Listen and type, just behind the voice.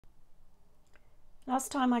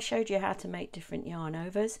Last time I showed you how to make different yarn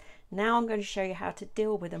overs. Now I'm going to show you how to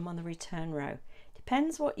deal with them on the return row.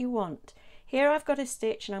 Depends what you want. Here I've got a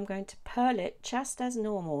stitch and I'm going to purl it just as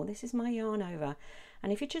normal. This is my yarn over,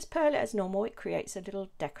 and if you just purl it as normal, it creates a little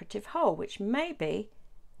decorative hole, which may be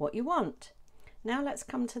what you want. Now let's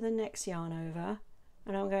come to the next yarn over,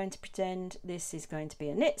 and I'm going to pretend this is going to be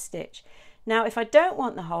a knit stitch. Now if I don't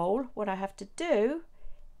want the hole, what I have to do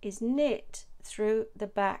is knit through the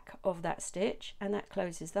back of that stitch, and that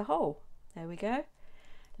closes the hole. There we go.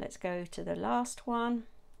 Let's go to the last one,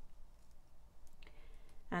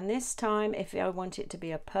 and this time if I want it to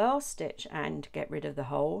be a purl stitch and get rid of the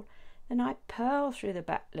hole, then I purl through the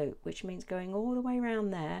back loop, which means going all the way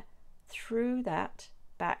around there through that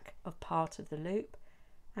back of part of the loop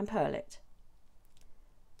and purl it,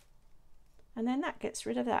 and then that gets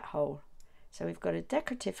rid of that hole. So we've got a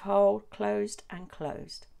decorative hole, closed and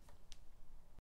closed.